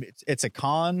say that it's a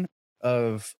con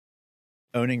of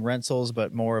owning rentals,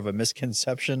 but more of a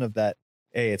misconception of that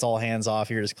hey, it's all hands off.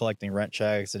 You're just collecting rent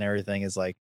checks and everything is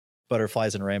like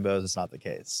butterflies and rainbows. It's not the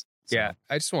case. So, Yeah,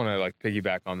 I just want to like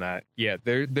piggyback on that. Yeah,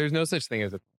 there's no such thing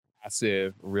as a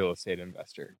passive real estate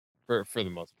investor for the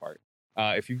most part.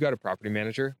 If you've got a property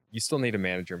manager, you still need to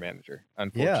manage your manager.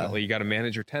 Unfortunately, you got to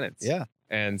manage your tenants. Yeah.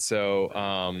 And so,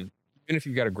 even if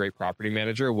you've got a great property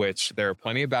manager, which there are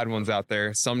plenty of bad ones out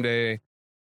there, someday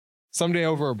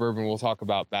over a bourbon, we'll talk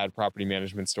about bad property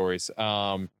management stories.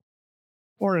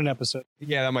 Or an episode.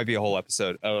 Yeah, that might be a whole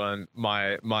episode on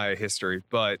my history.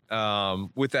 But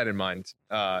with that in mind,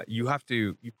 you have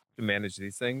to manage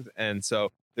these things, and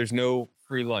so there's no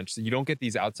free lunch. So you don't get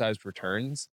these outsized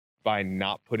returns by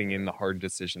not putting in the hard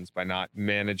decisions, by not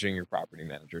managing your property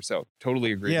manager. So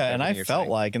totally agree. Yeah, with and I everything you're felt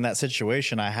saying. like in that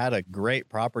situation, I had a great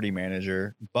property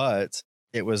manager, but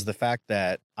it was the fact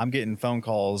that I'm getting phone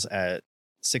calls at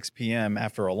 6 p.m.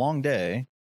 after a long day.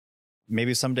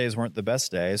 Maybe some days weren't the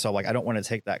best day, so like I don't want to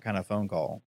take that kind of phone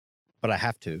call, but I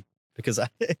have to because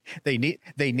they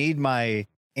need my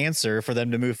answer for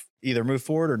them to either move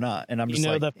forward or not. And I'm just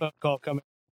like, that phone call coming.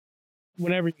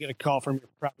 Whenever you get a call from your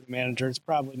property manager, it's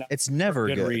probably not. it's never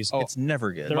good good. reason. It's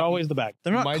never good. They're always the back.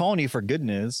 They're not my- calling you for good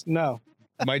news. No.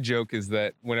 My joke is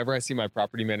that whenever I see my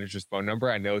property manager's phone number,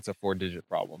 I know it's a 4-digit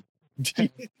problem. Yeah.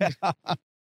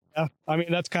 I mean,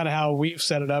 that's kind of how we've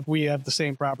set it up. We have the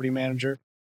same property manager,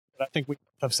 but I think we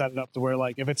have set it up to where,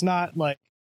 like, if it's not like,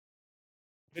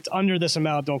 if it's under this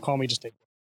amount, don't call me, just take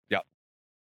it. Yep.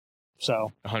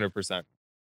 So 100%.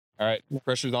 All right,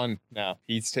 pressure's on now.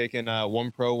 He's taken one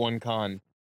pro, one con.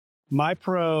 my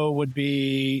pro would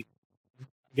be,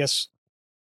 I guess,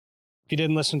 if you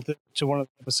didn't listen to one of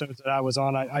the episodes that I was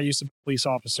on, I used to be a police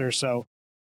officer. So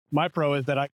my pro is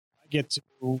that I get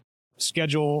to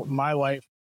schedule my life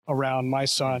around my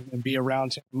son and be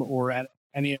around him or at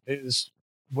any of his,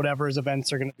 whatever his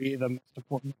events are going to be, the most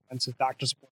important events, his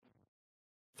doctor's appointment,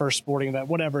 first sporting event,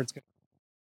 whatever it's going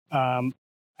to be.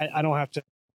 I don't have to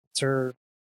answer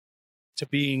to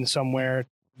being somewhere,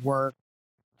 work,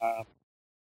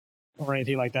 or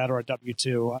anything like that, or a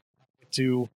W-2. I get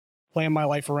to plan my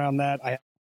life around that. I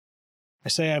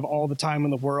say I have all the time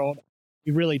in the world.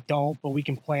 We really don't, but we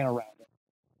can plan around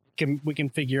it. We can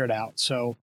figure it out.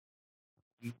 So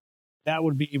that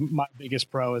would be my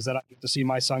biggest pro, is that I get to see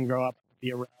my son grow up and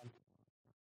be around.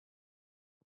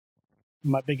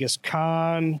 My biggest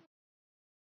con,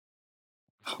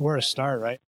 where to start,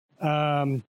 right?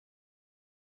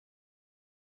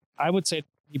 I would say,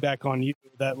 to back on you,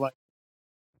 that like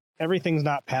everything's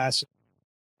not passive.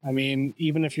 I mean,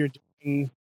 even if you're doing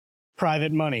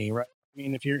private money, right? I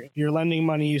mean, if you're lending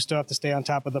money, you still have to stay on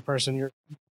top of the person you're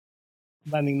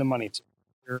lending the money to.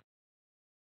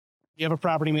 You have a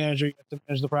property manager, you have to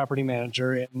manage the property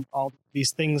manager, and all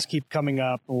these things keep coming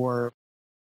up or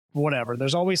whatever.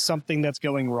 There's always something that's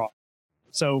going wrong.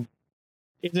 So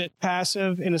is it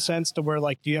passive in a sense to where,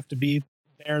 like, do you have to be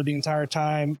there the entire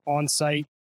time on site?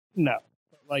 No.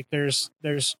 Like there's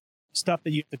stuff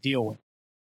that you have to deal with.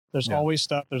 There's always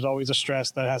stuff. There's always a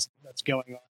stress that's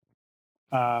going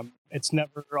on. It's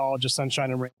never all just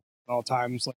sunshine and rain at all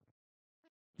times. Like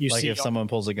you Like see if someone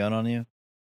pulls a gun on you.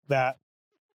 that.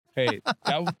 Hey,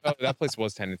 that place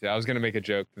was tenanted. I was going to make a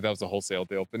joke that was a wholesale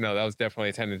deal, but no, that was definitely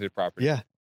a tenanted property. Yeah.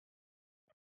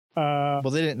 Well,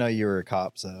 they didn't know you were a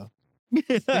cop, so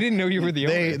They didn't know you were the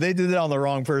owner. they did it on the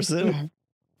wrong person.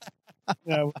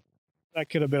 Yeah, that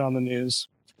could have been on the news.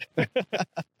 Like,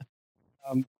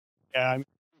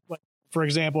 for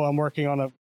example, I'm working on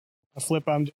a flip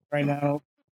I'm doing right now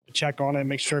to check on it,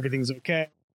 make sure everything's okay.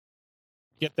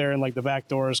 Get there and like the back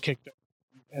door is kicked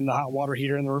and the hot water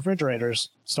heater and the refrigerator's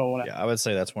stolen out, Yeah, I would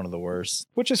say that's one of the worst.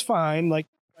 which is fine. Like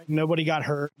nobody got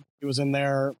hurt. It was in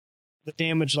there. The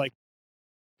damage like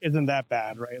isn't that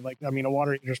bad, right? Like, I mean, a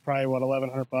water heater's probably what,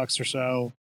 $1,100 or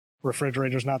so.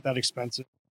 Refrigerator's not that expensive.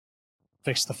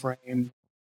 Fix the frame.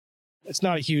 It's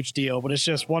not a huge deal, but it's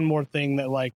just one more thing that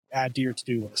like add to your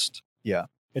to-do list. Yeah.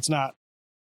 It's not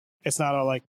a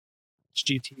like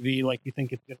GTV like you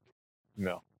think it's gonna be.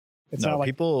 No. It's No, not like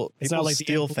people not like the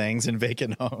steal things in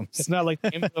vacant homes. it's not like the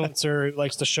influencer who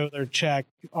likes to show their check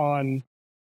on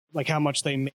like how much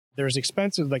they make. There's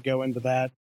expenses that go into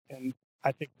that, and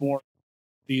I think more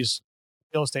these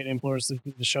real estate influencers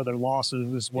need to show their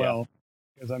losses as well.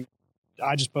 Because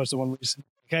I just posted one recently.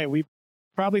 Okay, we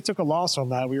probably took a loss on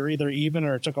that. We were either even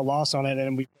or took a loss on it,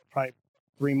 and we put probably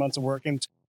 3 months of work into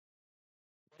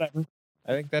whatever.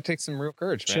 I think that takes some real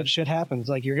courage, man. Shit happens.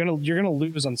 Like you're gonna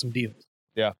lose on some deals.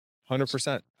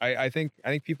 100%. I think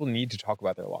people need to talk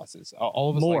about their losses. All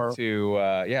of us More. like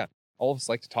to, all of us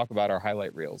like to talk about our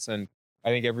highlight reels, and I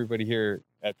think everybody here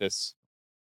at this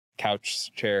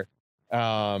couch chair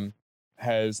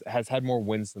has had more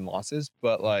wins than losses,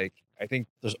 but like I think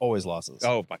There's always losses.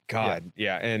 oh my God.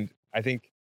 Yeah. And I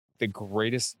think the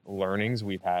greatest learnings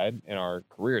we've had in our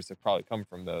careers have probably come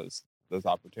from those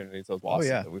opportunities, those losses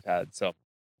that we've had. So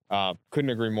couldn't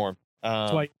agree more.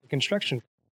 That's why construction.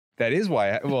 That is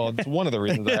why, it's one of the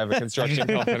reasons I have a construction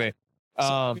company.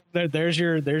 There's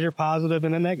your positive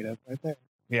and a negative right there.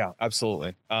 Yeah,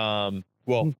 absolutely. I'll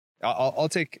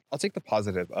take the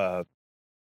positive.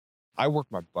 I work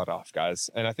my butt off, guys,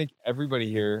 and I think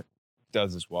everybody here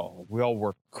does as well. We all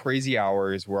work crazy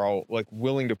hours. We're all like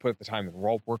willing to put the time in. We're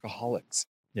all workaholics.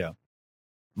 Yeah.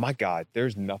 My God,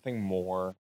 there's nothing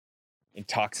more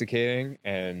intoxicating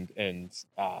and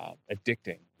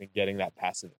addicting than getting that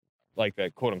passive, like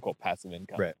that quote unquote passive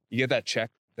income. Right. You get that check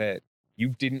that you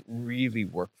didn't really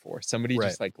work for. Somebody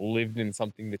just like lived in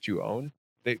something that you own.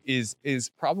 That is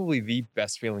probably the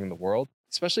best feeling in the world,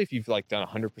 especially if you've like done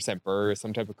 100% BRRRR,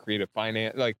 some type of creative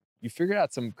finance. Like you figured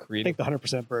out some creative. I think the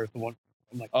 100% BRRRR is the one.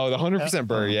 I'm like, the 100%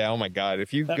 BRRRR. Yeah. Oh my God.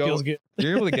 If you feels good.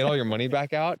 you're able to get all your money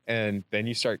back out, and then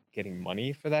you start getting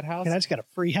money for that house. And I just got a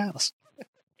free house.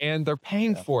 And they're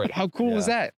paying for it. How cool is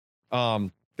that?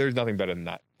 There's nothing better than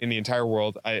that in the entire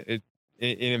world. In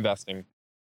investing,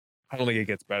 I don't think it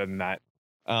gets better than that.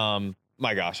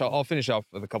 My gosh, I'll finish off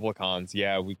with a couple of cons.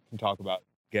 Yeah, we can talk about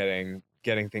getting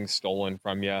things stolen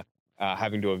from you,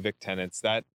 having to evict tenants.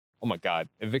 That, oh my God,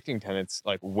 evicting tenants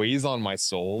like weighs on my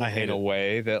soul in a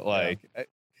way that like,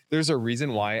 there's a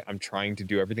reason why I'm trying to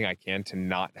do everything I can to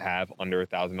not have under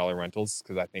 $1,000 rentals,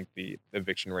 because I think the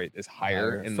eviction rate is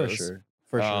higher in those.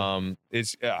 For sure.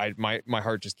 It's my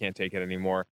heart just can't take it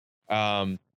anymore.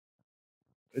 The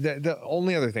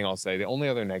only other thing I'll say, the only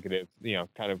other negative,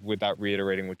 kind of without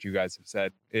reiterating what you guys have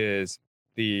said, is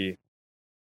the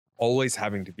always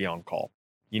having to be on call.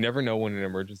 You never know when an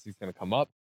emergency is going to come up.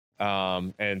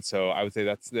 And so I would say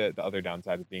that's the other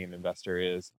downside of being an investor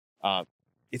is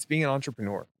it's being an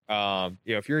entrepreneur.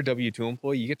 If you're a W-2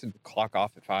 employee, you get to clock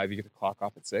off at 5, you get to clock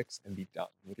off at 6 and be done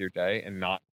with your day and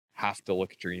not have to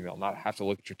look at your email, not have to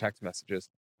look at your text messages.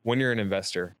 When you're an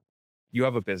investor, you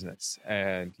have a business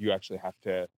and you actually have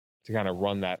to kind of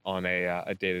run that on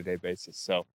a day-to-day basis.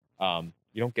 So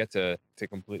you don't get to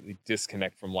completely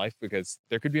disconnect from life, because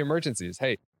there could be emergencies.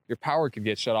 Hey, your power could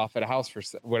get shut off at a house for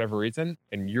whatever reason,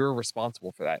 and you're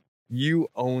responsible for that. You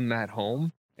own that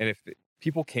home. And if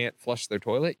people can't flush their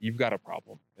toilet, you've got a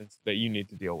problem that you need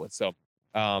to deal with. So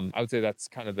I would say that's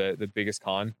kind of the biggest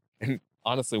con. And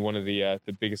honestly, one of the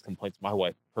biggest complaints my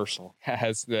wife personally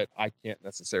has, that I can't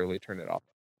necessarily turn it off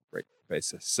on a regular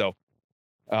basis. So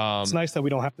it's nice that we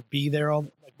don't have to be there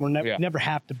we're never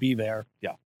have to be there.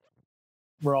 Yeah.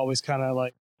 We're always kind of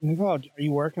like, oh, are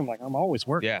you working? I'm like, I'm always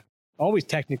working. Yeah. Always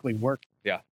technically working.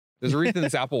 Yeah. There's a reason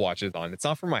this Apple Watch is on. It's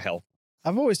not for my health.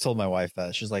 I've always told my wife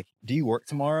that. She's like, "Do you work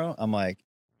tomorrow?" I'm like,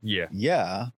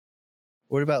 "Yeah."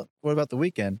 What about the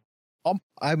weekend?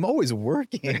 I'm always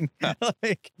working.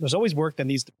 Like, there's always work that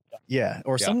needs to be done. Yeah,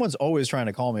 or someone's always trying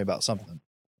to call me about something.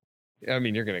 I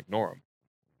mean, you're gonna ignore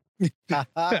them.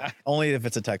 Only if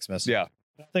it's a text message. Yeah.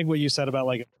 I think what you said about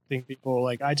like evicting people,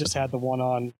 like I just had the one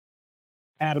on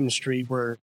Adams Street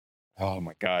where oh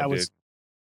my God, I was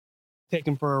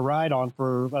taken for a ride on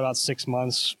for about 6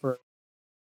 months for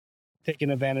taking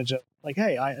advantage of, like,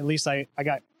 hey, at least I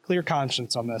got clear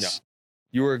conscience on this.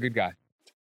 Yeah. You were a good guy.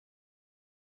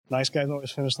 Nice guys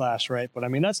always finish last, right? But I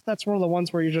mean, that's one of the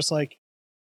ones where you're just like,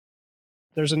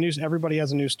 everybody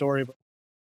has a new story, but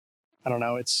I don't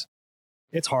know. It's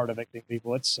hard evicting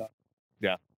people. It's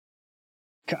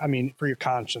I mean, for your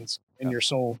conscience and your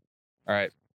soul. All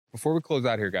right. Before we close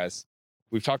out here, guys,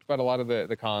 we've talked about a lot of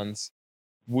the cons.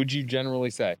 Would you generally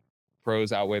say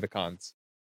pros outweigh the cons?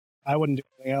 I wouldn't do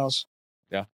anything else.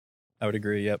 Yeah. I would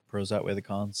agree. Yep. Pros outweigh the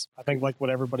cons. I think like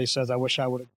what everybody says, I wish I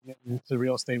would have gotten into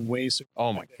real estate way sooner.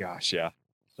 Oh my gosh. Yeah.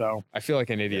 So I feel like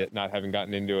an idiot not having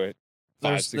gotten into it.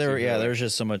 There's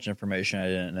just so much information I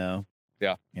didn't know.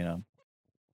 Yeah.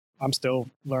 I'm still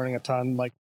learning a ton,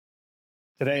 like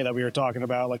today that we were talking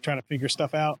about, like trying to figure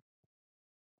stuff out.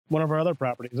 One of our other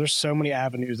properties, there's so many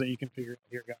avenues that you can figure out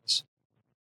here, guys.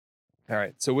 All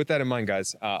right. So with that in mind,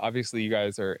 guys, obviously you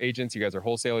guys are agents, you guys are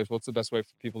wholesalers. What's the best way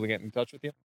for people to get in touch with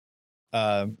you?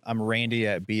 I'm Randy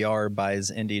at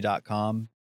brbuysindie.com.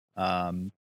 I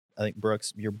think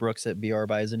you're Brooks at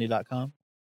brbuysindie.com.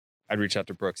 I'd reach out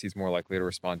to Brooks. He's more likely to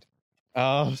respond.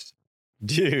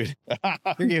 Dude,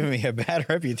 you're giving me a bad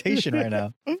reputation right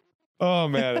now. Oh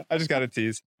man, I just got a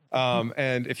tease.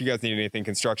 And if you guys need anything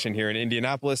construction here in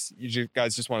Indianapolis, you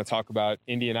guys just want to talk about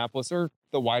Indianapolis or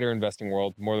the wider investing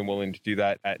world, more than willing to do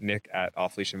that at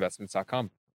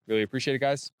nick@offleashinvestments.com. Really appreciate it,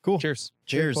 guys. Cool. Cheers.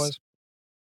 Cheers.